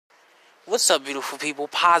What's up, beautiful people?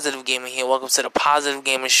 Positive Gaming here. Welcome to the Positive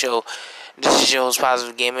Gaming Show. This is your host,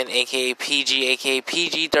 Positive Gaming, aka PG, aka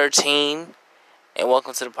PG-13. And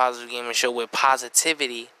welcome to the Positive Gaming Show, where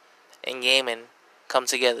positivity and gaming come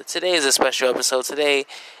together. Today is a special episode. Today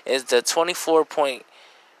is the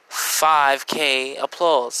 24.5K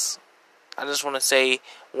applause. I just want to say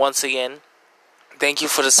once again, thank you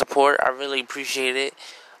for the support. I really appreciate it.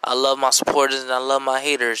 I love my supporters and I love my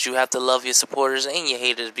haters. You have to love your supporters and your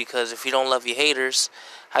haters, because if you don't love your haters,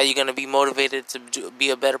 how are you going to be motivated to be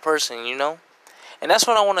a better person, you know? And that's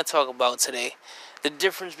what I want to talk about today. The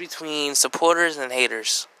difference between supporters and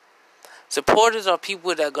haters. Supporters are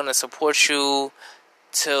people that are going to support you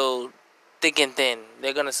till thick and thin.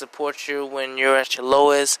 They're going to support you when you're at your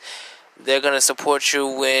lowest. They're going to support you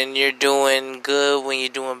when you're doing good, when you're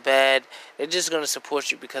doing bad. They're just going to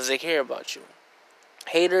support you because they care about you.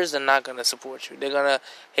 Haters are not going to support you. They're going to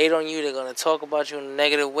hate on you. They're going to talk about you in a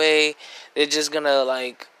negative way. They're just going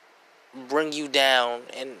to, bring you down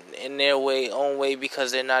in their own way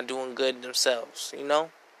because they're not doing good themselves, you know?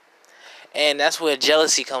 And that's where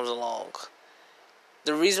jealousy comes along.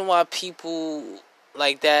 The reason why people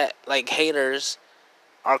like that, like haters,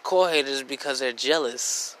 are called haters because they're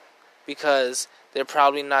jealous. Because they're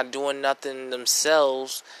probably not doing nothing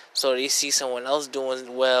themselves, so they see someone else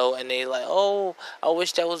doing well, and they like, oh, I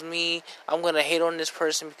wish that was me. I'm going to hate on this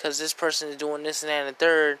person because this person is doing this and that and the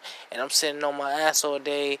third, and I'm sitting on my ass all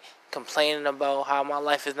day complaining about how my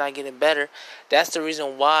life is not getting better. That's the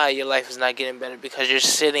reason why your life is not getting better, because you're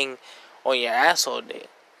sitting on your ass all day.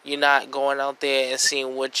 You're not going out there and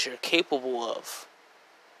seeing what you're capable of.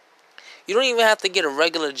 You don't even have to get a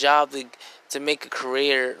regular job to make a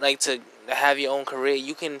career, to have your own career.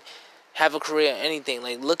 You can have a career in anything.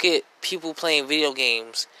 Look at people playing video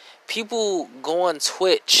games. People go on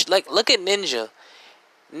Twitch. Look at Ninja.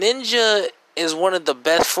 Ninja is one of the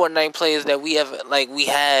best Fortnite players that we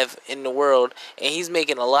have in the world, and he's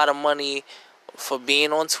making a lot of money for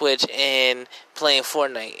being on Twitch and playing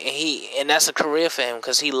Fortnite. And that's a career for him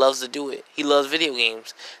because he loves to do it. He loves video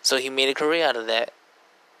games, so he made a career out of that.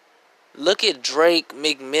 Look at Drake,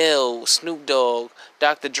 Meek Mill, Snoop Dogg,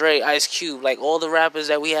 Dr. Dre, Ice Cube, all the rappers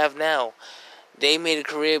that we have now. They made a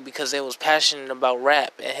career because they was passionate about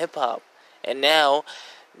rap and hip-hop. And now,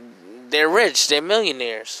 they're rich, they're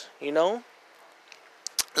millionaires, you know?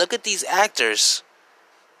 Look at these actors.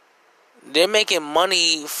 They're making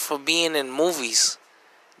money for being in movies.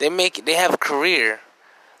 They have a career.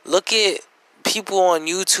 Look at people on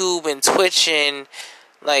YouTube and Twitch and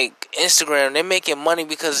Instagram. They're making money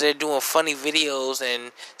because they're doing funny videos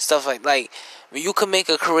and stuff you can make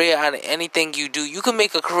a career out of anything you do. You can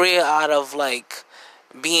make a career out of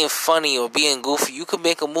being funny or being goofy. You can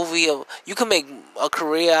make you can make a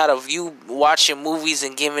career out of you watching movies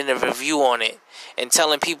and giving a review on it and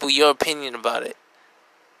telling people your opinion about it.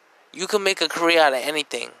 You can make a career out of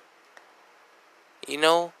anything. You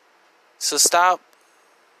know? So stop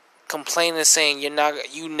complaining, saying you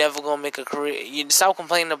never gonna make a career. You stop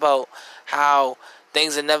complaining about how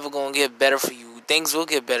things are never gonna get better for you. Things will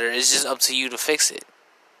get better. It's just up to you to fix it.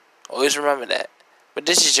 Always remember that. But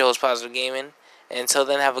this is Joe's Positive Gaming, and until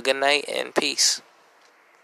then, have a good night and peace.